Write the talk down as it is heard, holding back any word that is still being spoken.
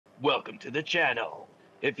Welcome to the channel.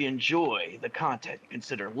 If you enjoy the content,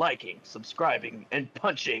 consider liking, subscribing, and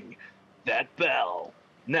punching that bell.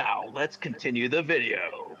 Now, let's continue the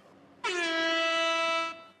video.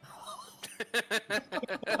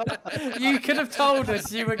 You could have told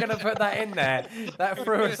us you were going to put that in there. That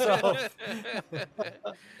threw us off.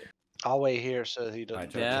 I'll wait here so he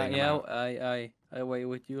doesn't. I wait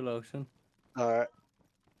with you, Lotion. All right.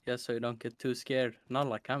 Yeah, so you don't get too scared. Not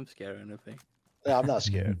like I'm scared or anything. No, I'm not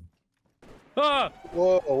scared. Ah!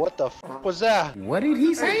 Whoa, what the f was that? What did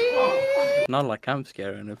he say? Not like I'm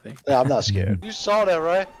scared or anything. No, I'm not scared. You saw that,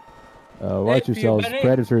 right? Watch yourselves.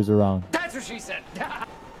 Predators around. That's what she said.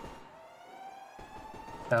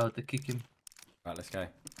 How to kick him. Right, let's go.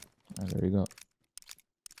 Oh, there you go.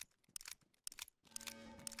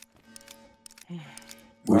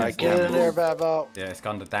 Alright, get in there, Babo. Yeah, it's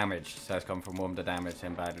gone to damage. So it's gone from 1 to damage,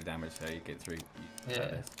 then bad to damage, so you get 3.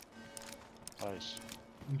 Yeah. Nice.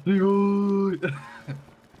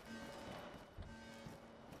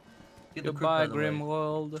 Goodbye, Grim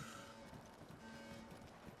World.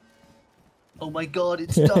 Oh my god,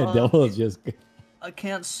 it's dark. Devil just. I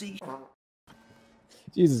can't see.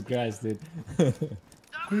 Jesus Christ, dude.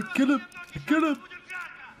 Kill him! Kill him!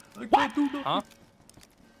 I can't do that. Huh?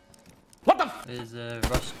 What the f? There's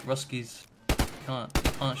Ruskies. You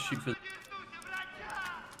can't shoot for.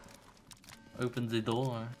 Open the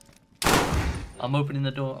door. I'm opening the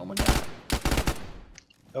door. Oh my god.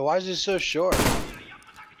 Oh, why is he so short?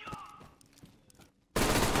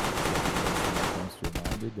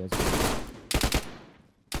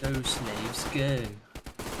 Go slaves, go.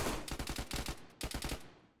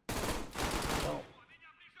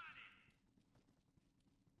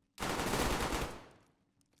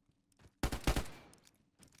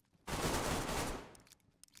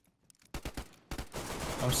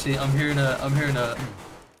 I'm hearing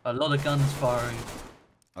a lot of guns firing.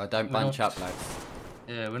 Oh, don't bunch up, lads.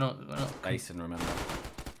 Yeah, we're not. Basin, remember.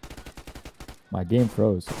 My game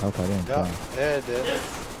froze. I hope I didn't. Yeah, it did.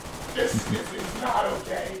 This is not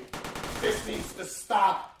okay. This needs to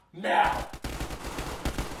stop now.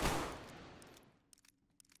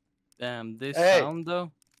 Damn, this Hey. sound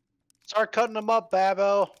though. Start cutting them up,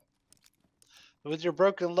 Babo. With your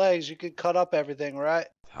broken legs, you can cut up everything, right?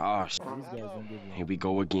 Oh, here we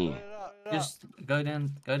go again. Just go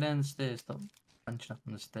down the stairs. Stop punching up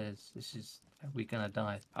on the stairs. We're gonna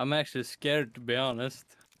die. I'm actually scared, to be honest.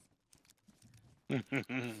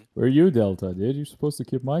 Where are you, Delta, dude? You're supposed to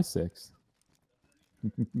keep my 6.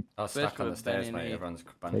 I was stuck on the with stairs, Benny mate. and Everyone's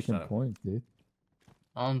bunched Taking up. point, dude.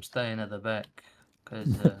 I'm staying at the back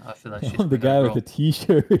because I feel like she's I'm the guy with the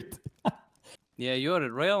t-shirt. Yeah, you're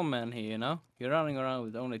the real man here, you know? You're running around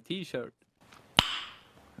with only t-shirt.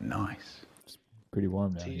 Nice. It's pretty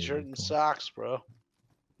warm now. T-shirt and socks, bro.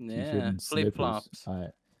 Yeah, flip-flops. Alright.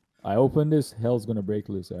 I open this, hell's gonna break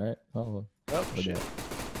loose, alright? Oh, Oh, shit.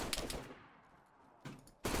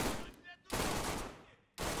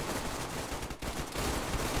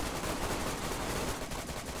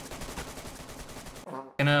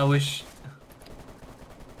 And I wish.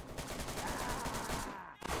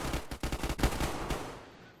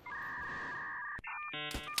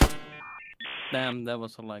 Damn, that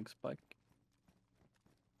was a lag spike.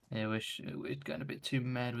 Yeah, I wish we'd gotten a bit too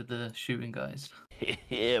mad with the shooting guys.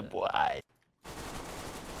 Yeah, boy.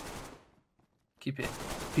 Keep it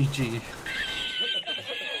PG.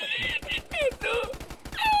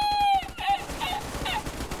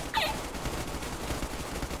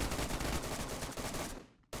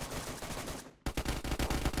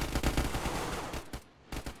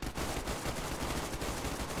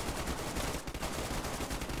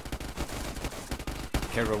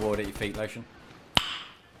 Kill reward at your feet, Lotion.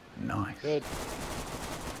 Nice. Good.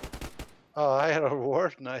 Oh, I had a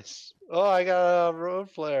reward. Nice. Oh, I got a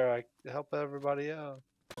road flare. I help everybody out.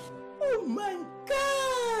 Oh my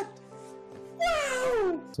god!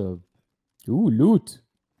 Wow! So, ooh, loot.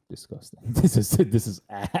 Disgusting. This is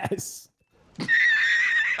ass.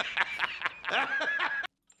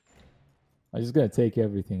 I'm just gonna take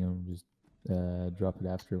everything and just drop it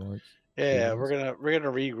afterwards. Yeah, we're gonna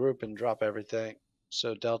regroup and drop everything.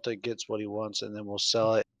 So Delta gets what he wants, and then we'll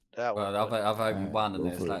sell it that way. Well, I've opened one and go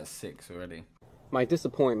there's for it. like 6 already. My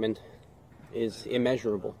disappointment is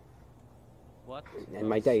immeasurable, What? and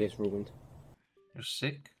my day is ruined. You're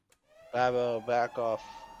sick. Babo, back off.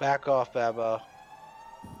 Back off, Babo.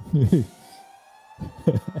 You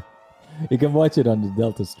can watch it on the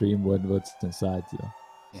Delta stream what's inside, you know.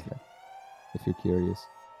 Yeah. So, if you're curious.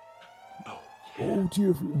 Oh,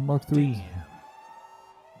 dear, Mark 3.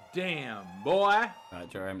 Damn, boy. Right,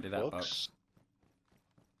 Joe, empty that box.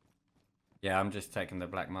 Yeah, I'm just taking the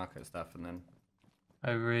black market stuff and then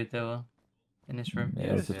Over here, they were. In this room.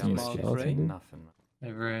 Yeah, it's see, a I'm team not skeleton, afraid. dude. Nothing.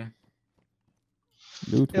 Over here.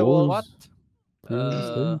 Loot Yeah, well, wars. Real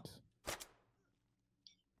estate.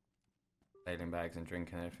 Sailing bags and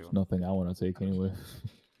drinking everyone. Nothing I want to take anyway.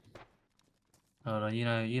 Hold on, you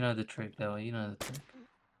know the trick, though. You know the trick.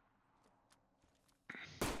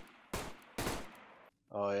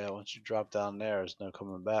 Oh yeah, once you drop down there's no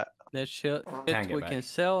coming back. That shit Can't get we back. can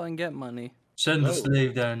sell and get money. Send the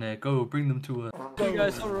slave down there. Go, bring them to us. You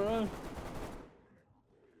guys all around.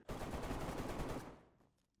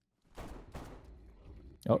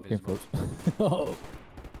 Oh, came close. Oh.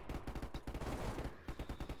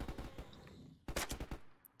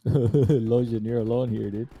 Lotion, you're alone here,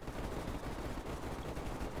 dude.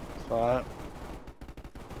 Fine.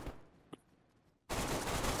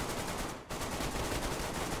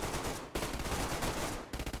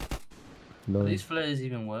 Are these flares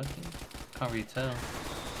even working? Can't really tell.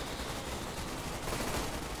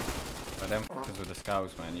 But them fuckers with the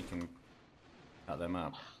scouts, man, you can cut them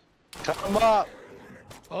up. Cut them up!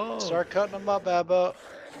 Oh. Start cutting them up, Abbo.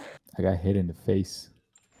 I got hit in the face.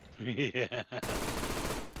 Yeah.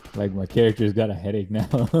 Like my character's got a headache now.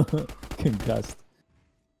 Concussed.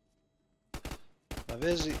 A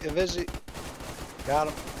Vizzy. Got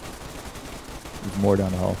him. There's more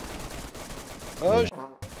down the hall. Oh,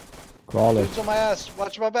 Crawler. dude's on my ass.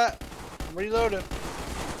 Watch my back. I'm reloading.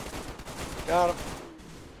 Got him.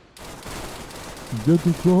 Get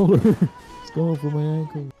the crawler. It's going for my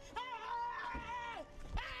ankle.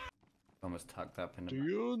 Almost tucked up in the. Do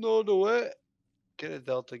you know the way? Get it,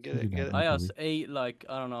 Delta. Get it. Get it. I just ate like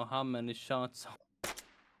I don't know how many shots.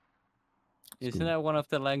 Isn't that one of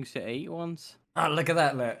the legs you ate once? Oh, look at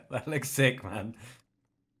that! Look, that looks sick, man.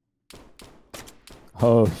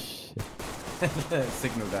 Oh shit.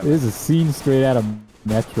 Signal damage. This is a scene straight out of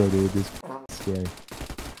Metro, dude. This is scary.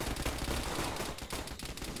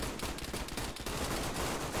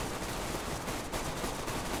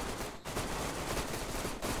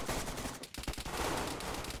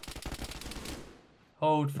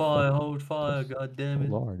 Hold fire, god damn it.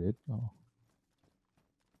 Lord, dude. Oh.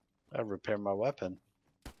 I repair my weapon.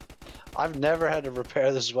 I've never had to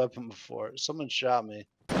repair this weapon before. Someone shot me.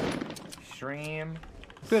 Stream.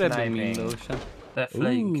 Could have been me, though. That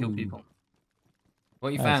flare you can kill Ooh. people.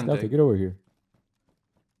 What you Nice, found, Delta, dude? get over here.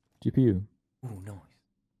 GPU. Ooh, nice.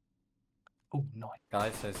 Oh, nice.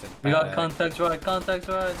 Guys, there's a We got contacts right, contacts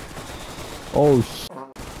right. Oh sh.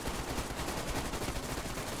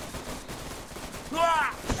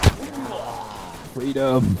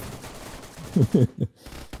 Freedom.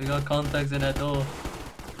 We got contacts in that door.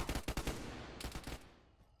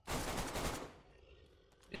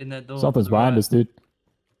 In that door. Something's to the behind right. us, dude.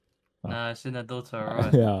 Nah, it's in that door to our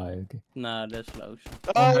right. Yeah, okay. Nah, that's lotion.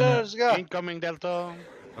 Oh, there's a guy. Incoming Delta.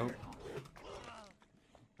 Oh.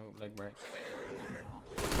 Oh, leg break.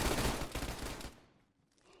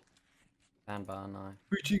 Stand by now.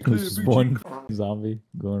 There's just one zombie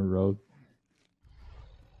going rogue.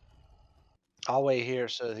 I'll wait here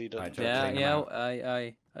so he doesn't. Yeah,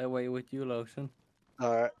 I wait with you, lotion.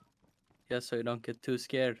 Alright. Yeah, so you don't get too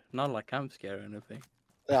scared. Not like I'm scared or anything.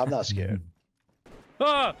 Yeah, I'm not scared.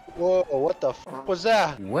 Ah! Whoa, what the f was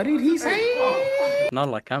that? What did he say? Not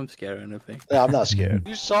like I'm scared or anything. Yeah, I'm not scared.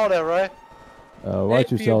 You saw that, right? Watch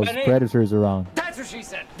Hey, yourselves. Benny. Predators around. That's what she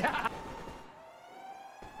said.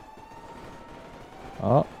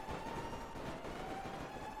 Oh,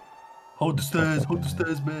 Hold the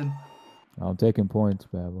stairs, man. I'm taking points,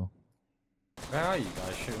 Pablo. Where are you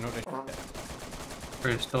guys shooting all this shit?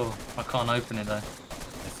 First door. I can't open it though.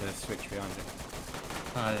 There's a switch behind you.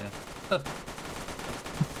 Oh yeah.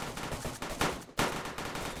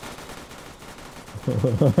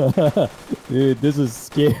 Dude, this is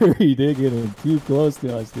scary. They're getting too close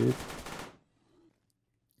to us, dude.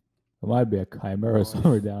 There might be a chimera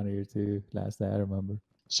somewhere down here too. Last I remember.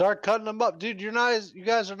 Start cutting them up, dude. You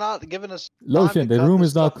guys are not giving us. time Lotion, to the cut room this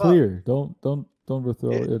is not stuff up. clear. Don't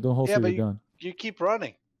overthrow. Yeah, Don't holster but your gun. You keep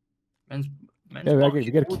running. Men's Yeah,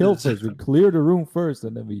 we gotta kill first. We clear the room first,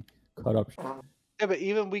 and then we cut up. Yeah, but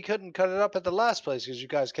even we couldn't cut it up at the last place because you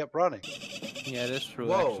guys kept running. Yeah, that's true.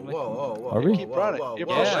 Whoa, actually. whoa. Are we? Keep running. You're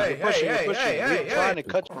whoa. pushing. Hey, You're pushing. hey, You're pushing. hey, We're trying to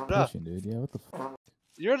cut you up. Pushing, dude. Yeah, what the f?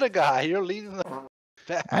 You're the guy. You're leading the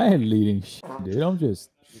back. I ain't leading shit, dude. I'm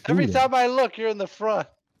just. Every shooting. time I look, you're in the front.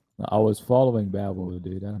 I was following Babbo,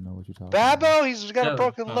 dude. I don't know what you're talking about. Babbo, he's got a No,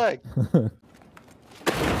 broken no. leg.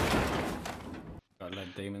 Got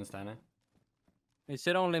like demons down there. Is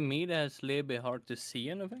it only me that has a little bit hard to see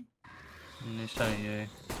anything? Yeah.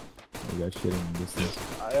 We got shit in distance.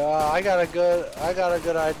 I got a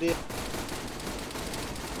good idea.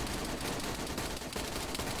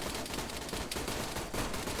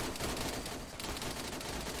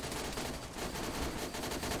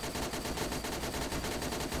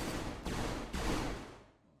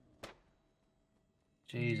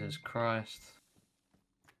 Jesus Christ.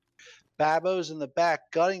 Babo's in the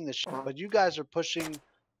back gutting the shit, but you guys are pushing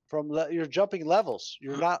from. You're jumping levels.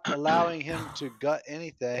 You're not allowing him to gut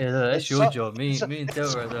anything. Yeah, that's And your so- job. Me and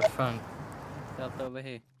Dale are at the front. Out over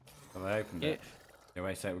here. Have I opened it? Yeah,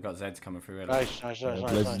 wait a sec, we've got Zeds coming through. Nice, nice, nice,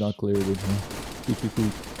 nice. Let's not clear it. Quick.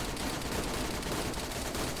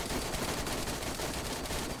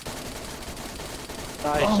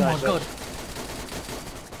 Nice, Oh nice, my god.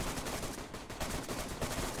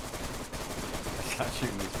 Start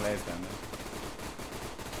shooting these players down there.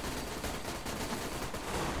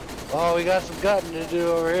 Oh, we got some gutting to do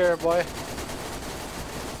over here, boy.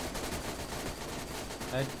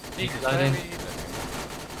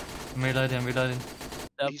 Reloading. I'm reloading.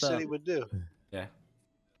 He said he would do. Yeah.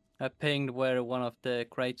 I pinged where one of the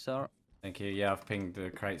crates are. Thank you. Yeah, I've pinged the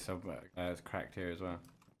crates of it's cracked here as well.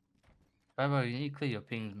 Babo, you need to clear your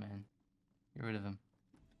pings, man. Get rid of them.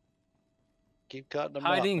 Keep cutting them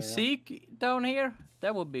Hiding up, man. seek down here?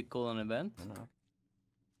 That would be cool an event.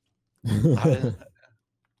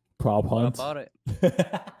 Prop What hunt. about it?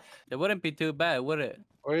 It wouldn't be too bad, would it?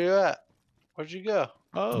 Where you at? Where'd you go?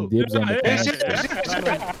 Oh, Dibs on the pass.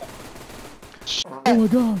 Oh my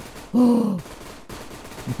god!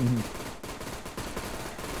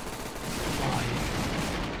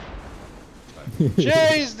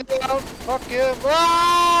 Jay's down! Fuck him!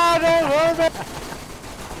 Ah, don't hurt me!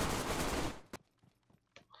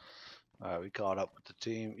 Alright, we caught up with the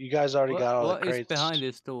team. You guys already got all the What crates. is behind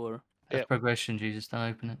this door? That's progression, Jesus. Don't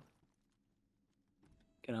open it.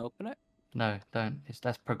 Can I open it? No, don't.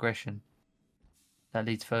 That's progression. That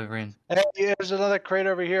leads further in. Hey, there's another crate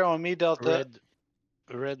over here on me, Delta.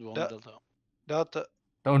 Red one, Delta. Delta.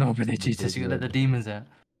 Don't open it, Jesus. You gotta let the demons out.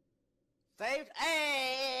 Save.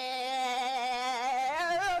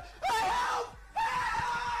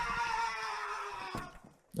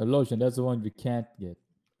 The lotion, that's the one you can't get.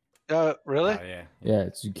 Really? Oh, yeah. Yeah,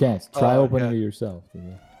 you can't. Try Oh, opening okay. it yourself.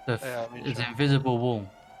 It's an invisible wall.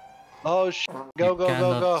 Oh, go, go,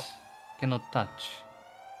 go, go. Cannot touch.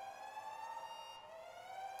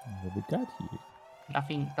 What we got here?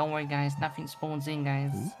 Nothing. Don't worry, guys. Nothing spawns in,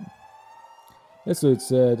 guys. Yeah, so it's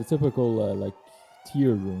the typical like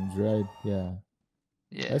tier rooms, right? Yeah.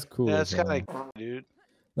 Yeah. That's cool. Yeah, as it's kind hell. of dude.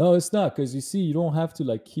 No, it's not, because you see, you don't have to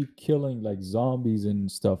like keep killing like zombies and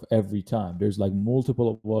stuff every time. There's like multiple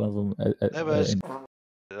of one of them. Yeah, but it's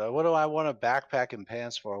what do I want a backpack and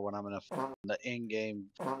pants for when I'm in the in-game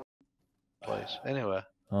place? Anyway.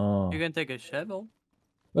 Oh. You can take a shovel.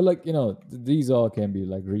 But like, you know, these all can be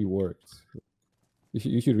like reworked.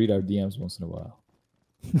 You should read our DMs once in a while.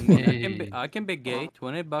 I can be gay.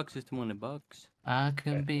 $20 is $20. I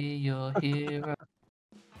can be your hero.